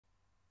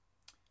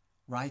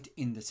right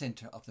in the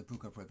center of the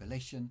book of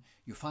Revelation,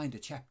 you find a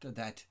chapter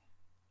that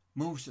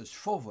moves us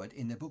forward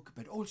in the book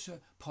but also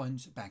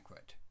points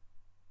backward.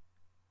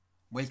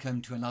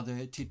 Welcome to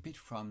another tidbit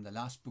from the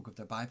last book of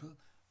the Bible.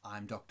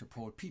 I'm Dr.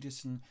 Paul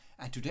Petersen,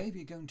 and today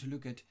we're going to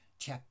look at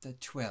chapter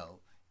 12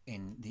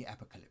 in the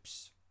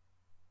Apocalypse.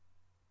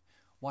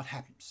 What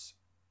happens?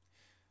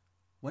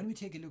 When we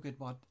take a look at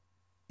what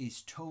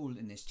is told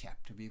in this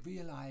chapter, we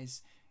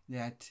realize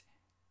that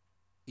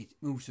it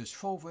moves us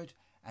forward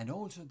and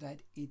also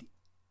that it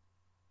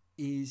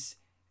is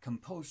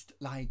composed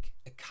like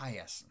a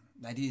chiasm,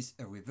 that is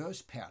a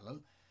reverse parallel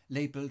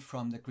labeled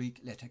from the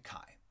Greek letter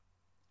chi.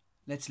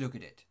 Let's look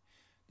at it.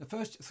 The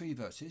first three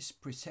verses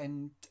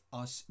present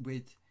us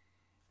with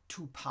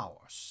two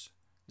powers,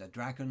 the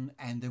dragon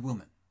and the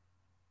woman.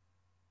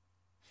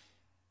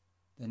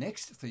 The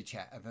next three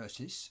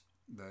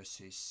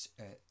verses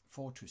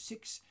 4 to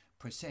 6,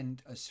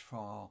 present us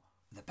for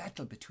the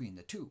battle between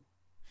the two.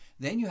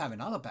 Then you have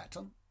another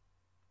battle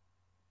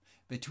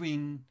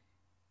between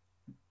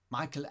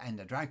Michael and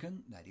the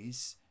dragon, that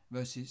is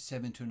verses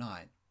 7 to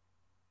 9.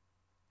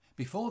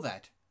 Before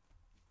that,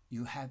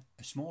 you have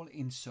a small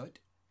insert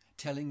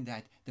telling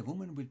that the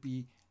woman will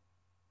be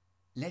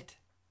led,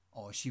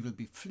 or she will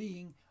be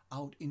fleeing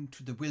out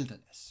into the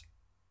wilderness.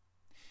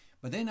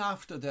 But then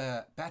after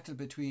the battle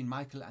between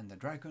Michael and the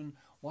dragon,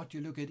 what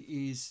you look at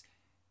is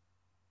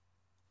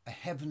a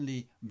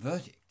heavenly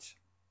verdict.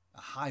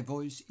 A high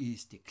voice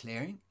is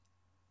declaring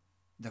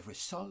the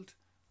result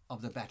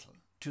of the battle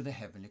to the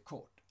heavenly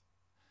court.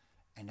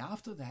 And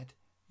after that,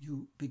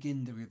 you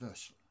begin the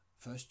reversal.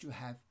 First you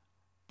have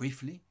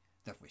briefly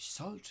the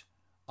result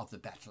of the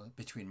battle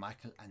between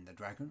Michael and the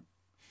dragon.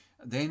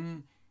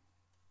 Then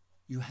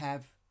you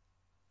have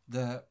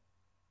the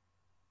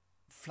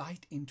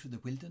flight into the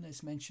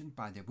wilderness mentioned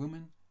by the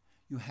woman.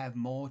 You have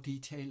more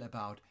detail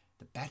about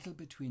the battle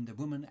between the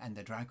woman and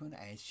the dragon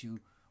as you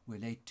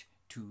relate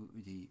to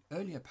the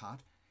earlier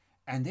part.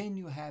 And then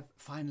you have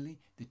finally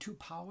the two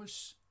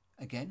powers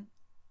again,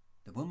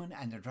 the woman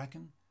and the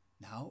dragon,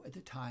 now at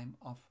the time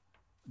of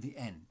the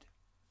end.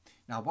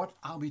 Now, what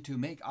are we to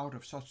make out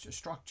of such a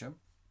structure?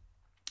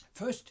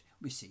 First,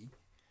 we see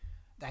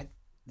that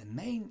the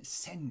main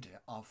center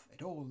of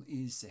it all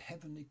is the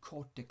heavenly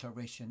court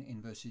declaration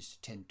in verses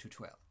 10 to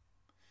 12.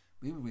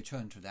 We will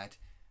return to that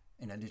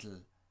in a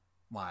little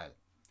while.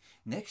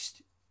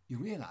 Next, you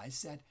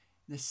realize that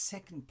the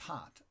second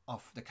part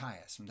of the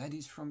chiasm, that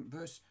is from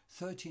verse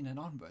 13 and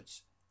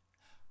onwards,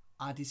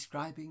 are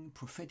describing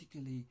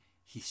prophetically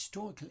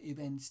historical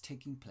events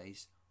taking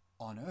place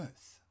on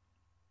earth.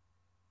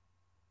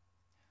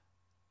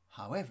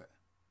 However,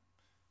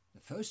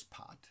 the first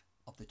part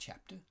of the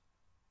chapter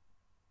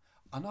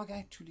are not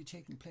actually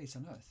taking place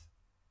on earth.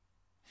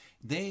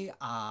 They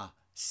are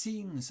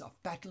scenes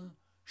of battle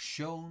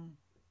shown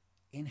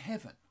in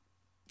heaven.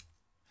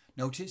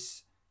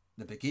 Notice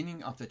the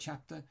beginning of the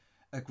chapter: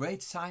 a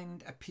great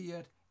sign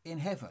appeared in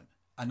heaven,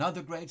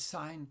 another great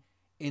sign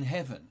in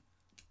heaven,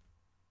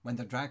 when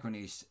the dragon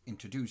is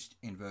introduced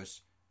in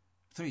verse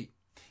 3.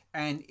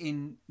 And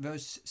in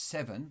verse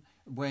 7,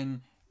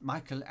 when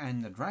Michael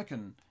and the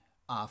dragon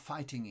are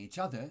fighting each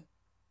other,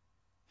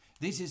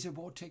 this is a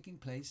war taking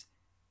place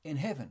in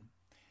heaven.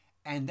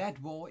 And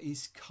that war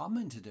is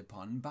commented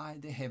upon by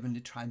the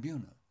heavenly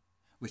tribunal,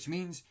 which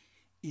means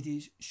it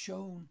is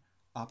shown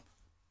up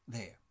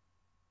there.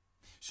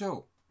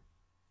 So,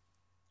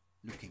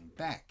 looking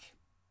back,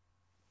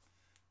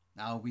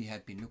 now we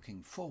have been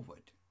looking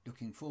forward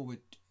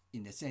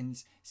in a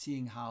sense,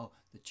 seeing how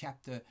the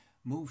chapter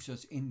moves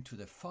us into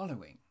the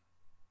following,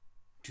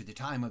 to the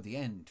time of the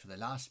end, to the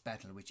last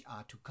battle, which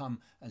are to come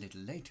a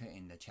little later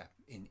in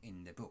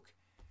the book.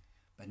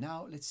 But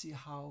now let's see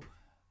how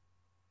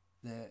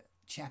the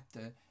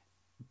chapter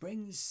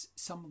brings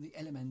some of the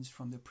elements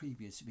from the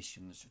previous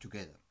visions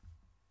together.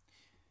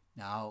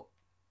 Now,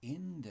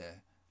 in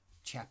the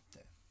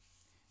chapter,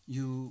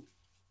 you,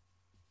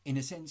 in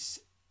a sense,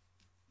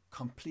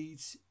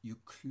 close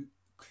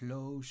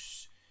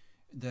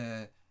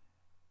the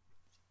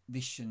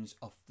visions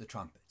of the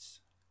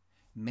trumpets.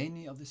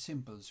 Many of the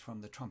symbols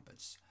from the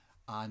trumpets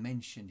are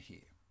mentioned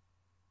here.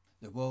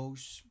 The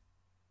woes,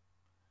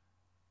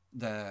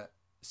 the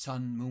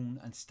sun, moon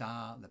and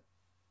star, the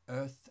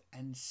earth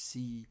and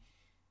sea,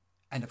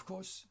 and of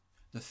course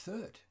the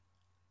third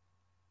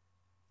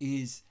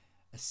is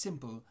a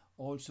symbol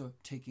also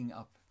taking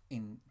up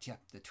in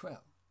chapter 12,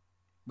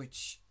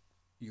 which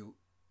you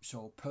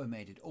saw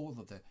permeated all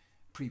of the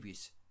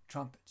previous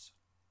trumpets.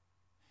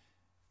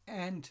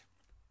 And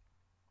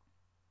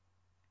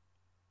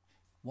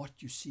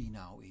what you see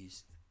now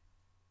is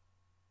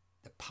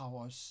the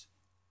powers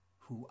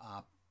who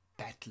are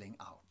battling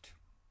out.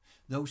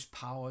 Those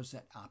powers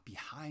that are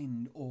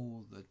behind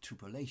all the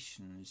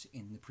tribulations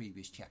in the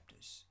previous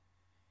chapters.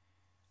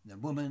 The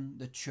woman,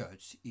 the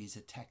church, is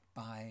attacked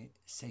by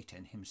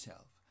Satan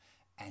himself,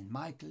 and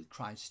Michael,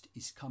 Christ,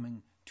 is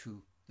coming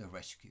to the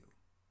rescue.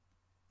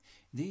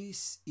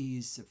 This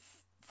is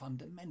a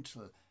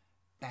fundamental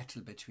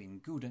battle between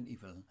good and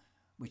evil,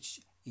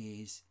 which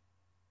is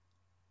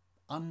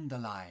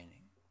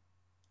underlining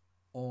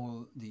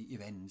all the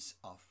events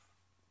of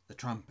the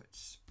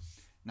trumpets.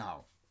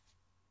 Now,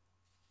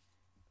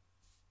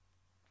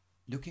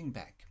 looking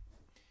back,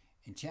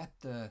 in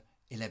chapter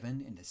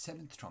 11, in the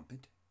 7th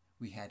trumpet,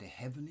 we had a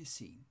heavenly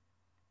scene,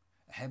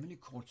 a heavenly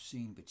court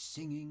scene with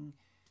singing,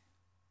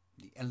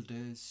 the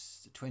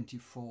elders, the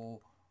 24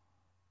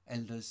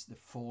 elders, the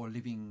 4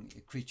 living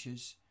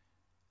creatures,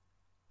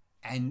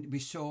 and we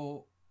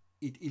saw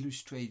it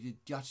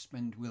illustrated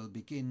judgment will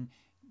begin.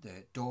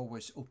 The door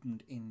was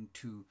opened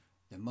into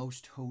the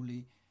most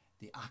holy,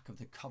 the Ark of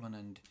the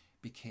Covenant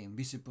became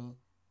visible.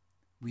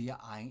 We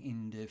are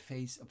in the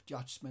face of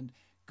judgment.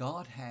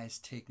 God has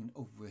taken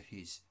over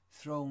his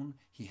throne.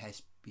 He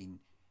has been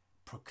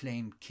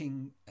proclaimed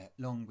king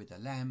along with the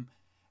Lamb.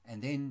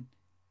 And then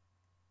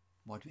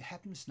what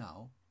happens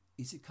now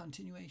is a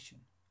continuation.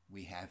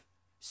 We have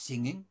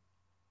singing,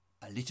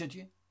 a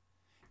liturgy.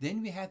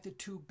 Then we have the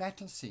 2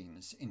 battle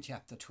scenes in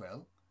chapter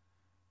 12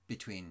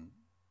 between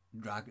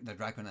the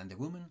dragon and the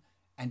woman,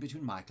 and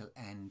between Michael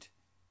and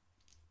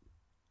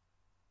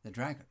the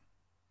dragon.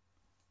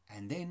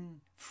 And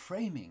then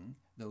framing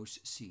those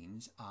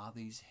scenes are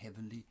these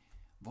heavenly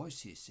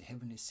voices,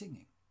 heavenly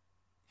singing.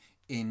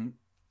 In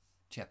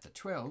chapter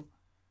 12,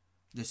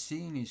 the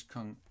scene is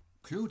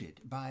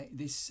concluded by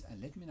this,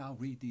 and let me now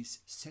read these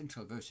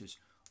central verses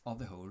of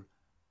the whole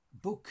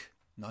book,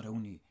 not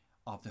only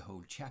of the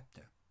whole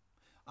chapter.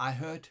 I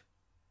heard,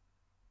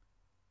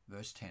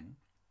 verse 10,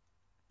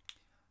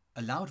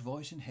 a loud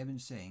voice in heaven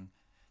saying,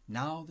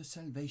 now the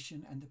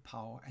salvation and the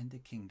power and the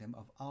kingdom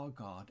of our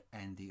God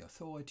and the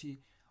authority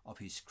of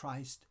his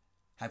Christ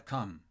have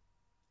come.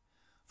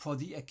 For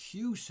the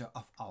accuser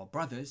of our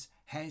brothers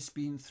has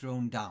been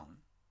thrown down,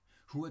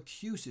 who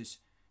accuses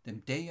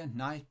them day and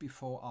night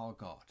before our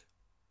God.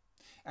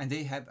 And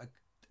they have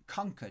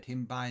conquered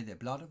him by the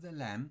blood of the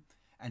Lamb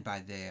and by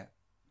their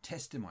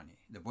testimony,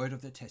 the word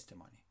of their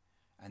testimony.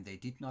 And they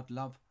did not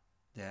love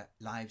their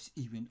lives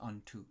even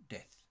unto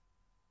death.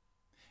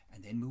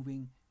 And then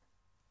moving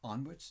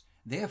onwards,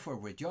 therefore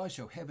rejoice,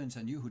 O heavens,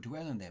 and you who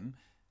dwell in them,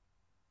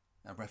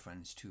 a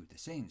reference to the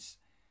saints.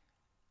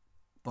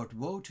 But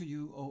woe to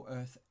you, O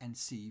earth and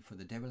sea, for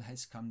the devil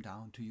has come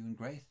down to you in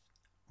great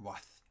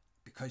wrath,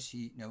 because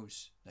he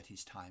knows that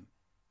his time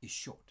is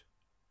short.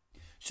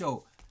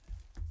 So,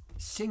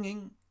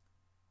 singing,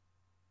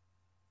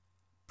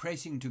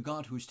 praising to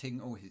God who is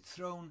taking over his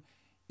throne,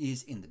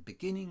 is in the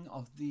beginning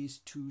of these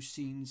 2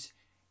 scenes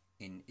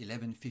in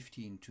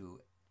 11:15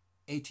 to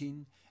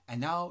 18, and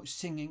now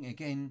singing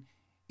again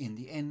in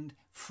the end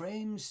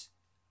frames,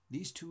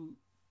 these 2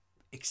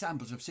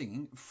 examples of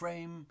singing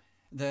frame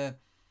the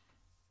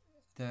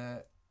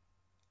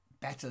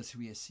battles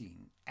we are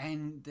seeing,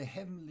 and the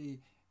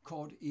heavenly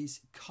court is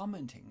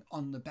commenting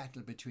on the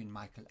battle between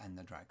Michael and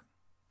the dragon.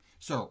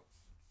 So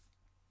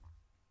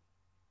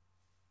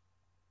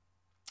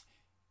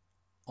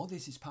all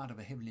this is part of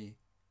a heavenly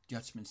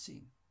judgment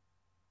scene.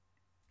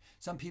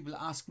 Some people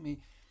ask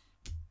me,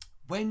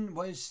 when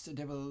was the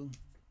devil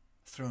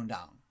thrown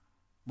down?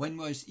 When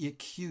was the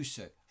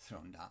accuser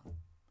thrown down?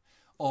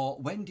 Or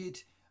when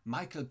did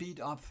Michael beat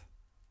up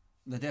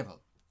the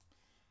devil?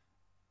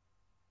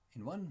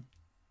 In one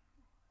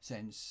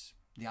sense,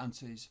 the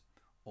answer is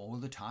all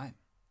the time.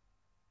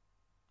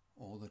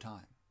 All the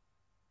time.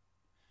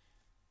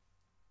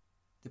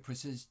 The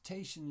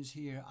presentations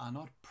here are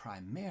not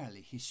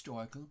primarily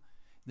historical.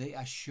 They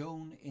are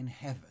shown in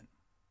heaven.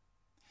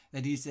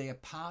 That is, they are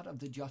part of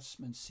the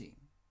judgment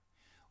scene.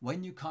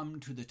 When you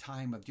come to the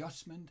time of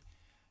judgment,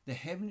 the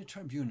heavenly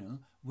tribunal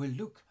will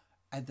look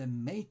at the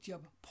major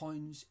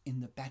points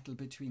in the battle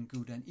between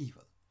good and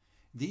evil.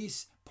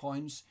 These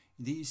points,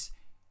 these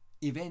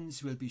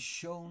events will be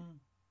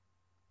shown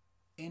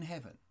in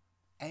heaven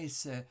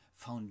as a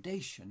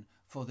foundation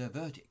for the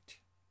verdict.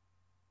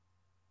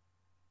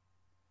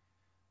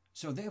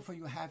 So therefore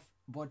you have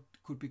what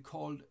could be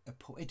called a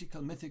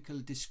poetical, mythical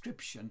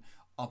description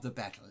of the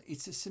battle.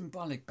 It's a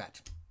symbolic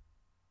battle.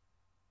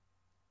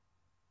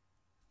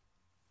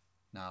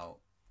 Now,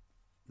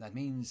 that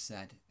means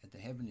that at the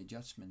heavenly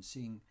judgment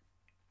scene,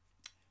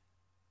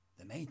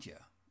 the major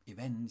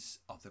events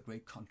of the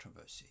great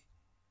controversy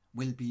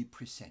will be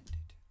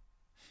presented.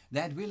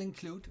 That will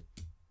include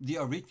the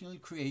original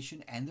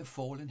creation and the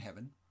fall in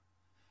heaven,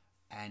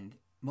 and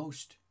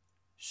most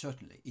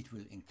certainly it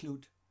will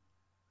include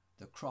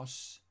the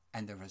cross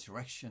and the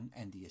resurrection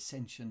and the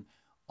ascension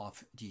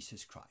of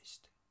Jesus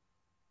Christ.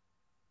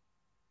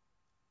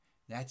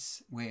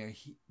 That's where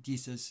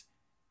Jesus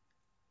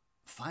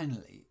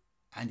finally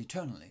and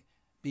eternally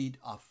beat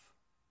up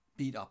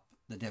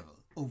the devil,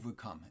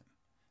 overcome him.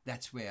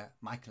 That's where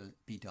Michael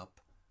beat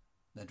up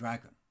the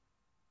dragon.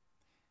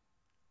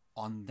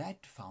 On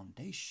that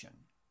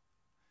foundation,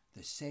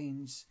 the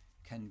saints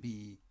can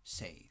be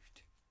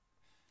saved.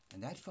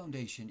 And that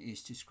foundation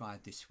is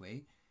described this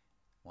way.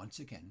 Once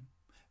again,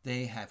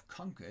 they have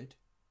conquered,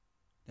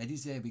 that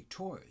is, they're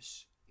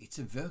victorious. It's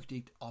a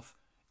verdict of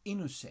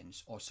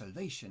innocence or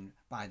salvation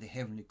by the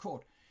heavenly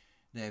court.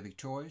 They're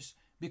victorious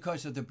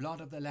because of the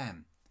blood of the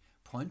Lamb,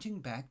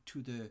 pointing back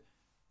to the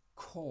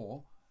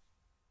core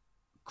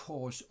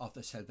cause of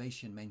the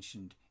salvation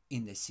mentioned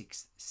in the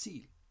sixth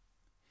seal.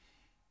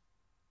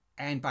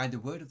 And by the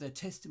word of their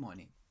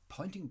testimony,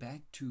 pointing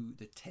back to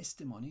the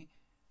testimony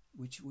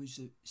which was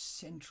a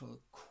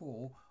central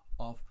core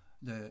of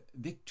the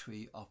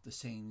victory of the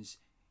saints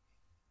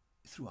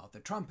throughout the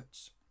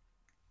trumpets.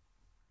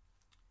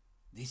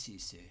 This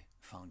is a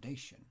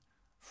foundation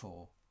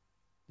for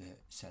the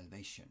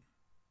salvation.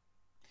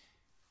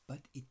 But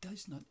it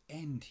does not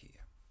end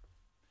here.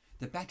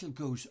 The battle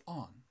goes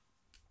on.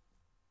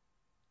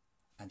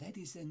 And that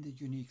is then the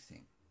unique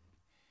thing.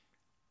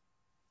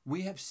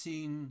 We have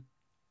seen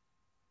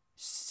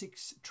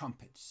 6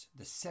 trumpets.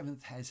 The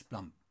 7th has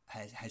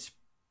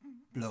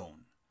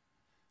blown.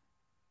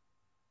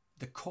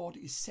 The cord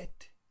is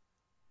set.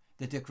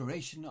 The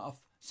declaration of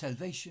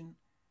salvation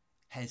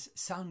has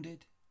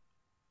sounded.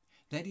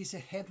 That is a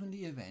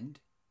heavenly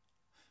event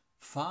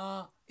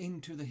far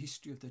into the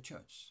history of the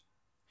church,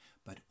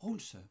 but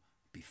also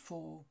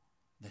before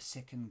the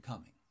second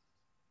coming.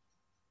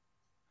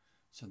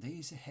 So there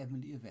is a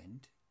heavenly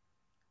event,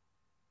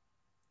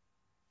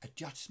 a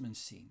judgment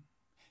scene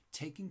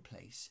taking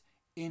place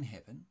in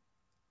heaven,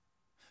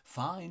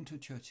 far into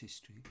church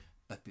history,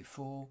 but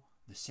before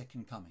the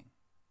second coming,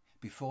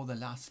 before the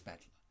last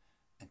battle.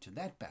 And to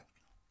that battle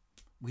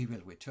we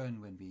will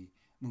return when we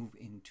move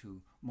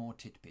into more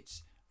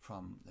tidbits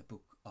from the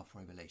book of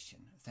Revelation.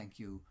 Thank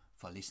you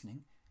for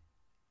listening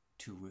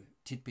to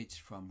Tidbits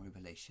from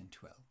Revelation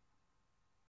 12.